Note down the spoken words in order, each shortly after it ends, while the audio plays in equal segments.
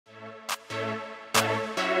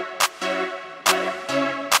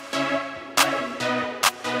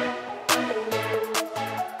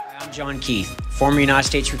John Keith, former United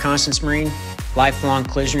States Reconnaissance Marine, lifelong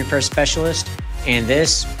collision repair specialist, and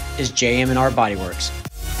this is JM&R Bodyworks.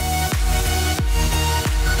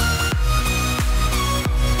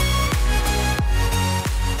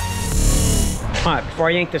 All right, before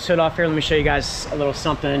I yank this hood off here, let me show you guys a little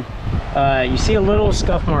something. You see a little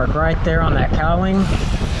scuff mark right there on that cowling,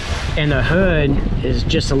 and the hood is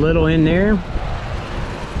just a little in there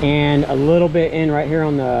and a little bit in right here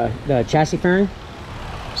on the chassis fairing.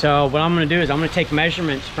 So what I'm going to do is I'm going to take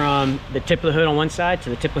measurements from the tip of the hood on one side to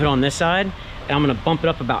the tip of the hood on this side, and I'm going to bump it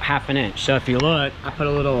up about 1/2 inch. So if you look, I put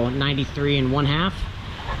a little 93 1/2.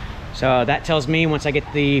 So that tells me once I get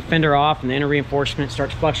the fender off and the inner reinforcement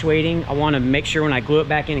starts fluctuating, I want to make sure when I glue it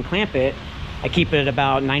back in and clamp it, I keep it at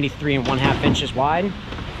about 93 1/2 inches wide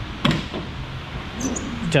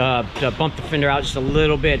to bump the fender out just a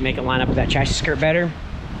little bit, make it line up with that chassis skirt better.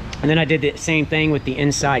 And then I did the same thing with the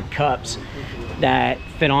inside cups that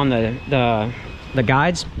fit on the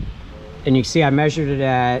guides, and you can see I measured it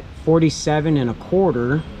at 47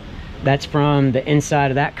 1/4. That's from the inside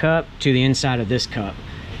of that cup to the inside of this cup,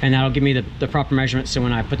 and that'll give me the proper measurement. So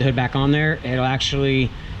when I put the hood back on there, it'll actually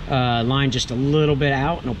line just a little bit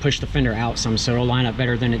out, and it'll push the fender out some, so it'll line up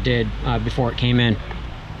better than it did before it came in.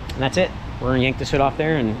 And that's it. We're gonna yank this hood off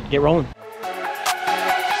there and get rolling.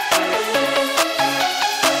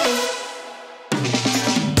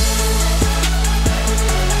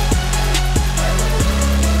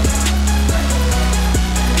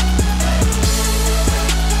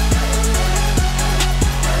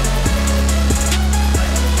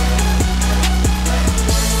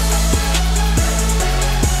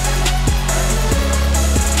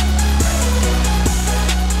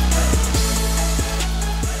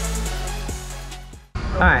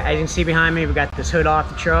 All right, as you can see behind me, we got this hood off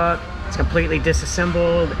the truck. It's completely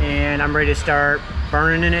disassembled, and I'm ready to start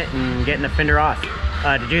burning in it and getting the fender off.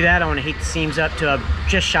 To do that, I want to heat the seams up to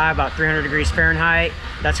just shy of about 300 degrees Fahrenheit.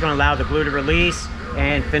 That's going to allow the glue to release,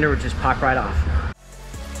 and fender will just pop right off.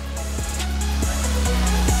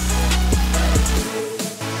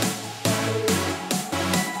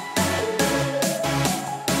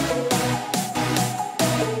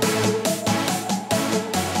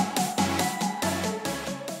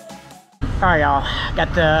 All right, y'all,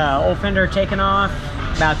 got the old fender taken off.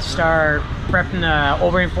 About to start prepping the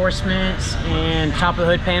old reinforcements and top of the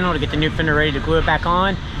hood panel to get the new fender ready to glue it back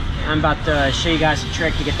on. I'm about to show you guys a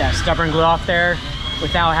trick to get that stubborn glue off there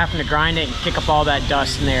without having to grind it and kick up all that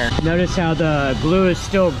dust in there. Notice how the glue is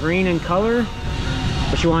still green in color.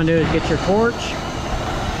 What you want to do is get your torch,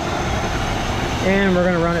 and we're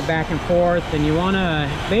going to run it back and forth, and you want to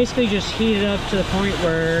basically just heat it up to the point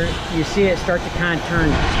where you see it start to kind of turn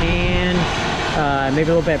tan, maybe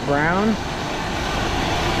a little bit brown,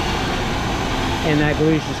 and that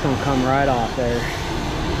glue is just going to come right off there.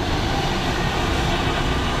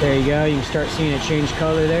 There you go. You can start seeing it change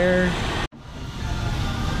color there,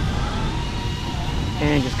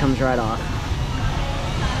 and it just comes right off.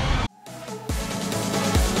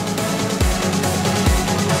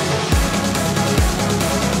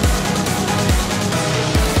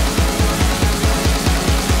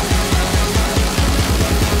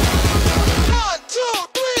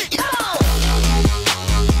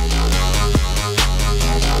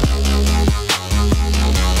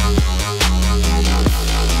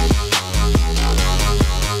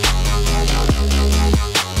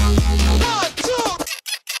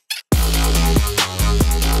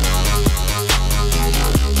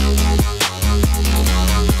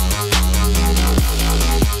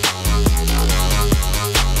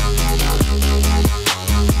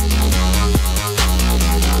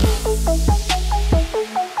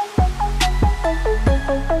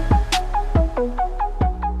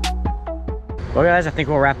 Well guys, I think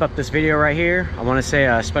we'll wrap up this video right here. I want to say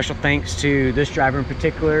a special thanks to this driver in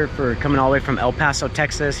particular for coming all the way from El Paso,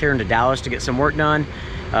 Texas here into Dallas to get some work done.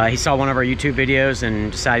 He saw one of our YouTube videos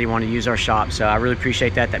and decided he wanted to use our shop, so I really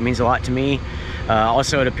appreciate that. That means a lot to me.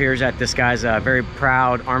 Also, it appears that this guy's a very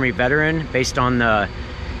proud Army veteran based on the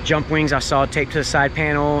jump wings I saw taped to the side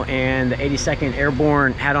panel and the 82nd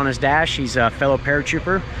Airborne hat on his dash. He's a fellow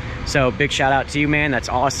paratrooper, so big shout out to you, man. That's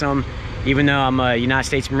awesome. Even though I'm a United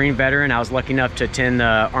States Marine veteran, I was lucky enough to attend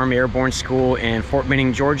the Army Airborne School in Fort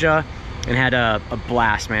Benning, Georgia, and had a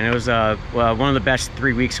blast, man. It was one of the best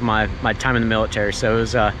 3 weeks of my time in the military, so it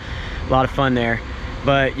was a lot of fun there.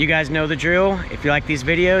 But you guys know the drill. If you like these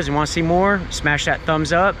videos and want to see more, smash that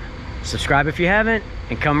thumbs up, subscribe if you haven't,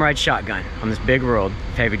 and come ride shotgun on this big world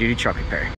of heavy-duty truck repair.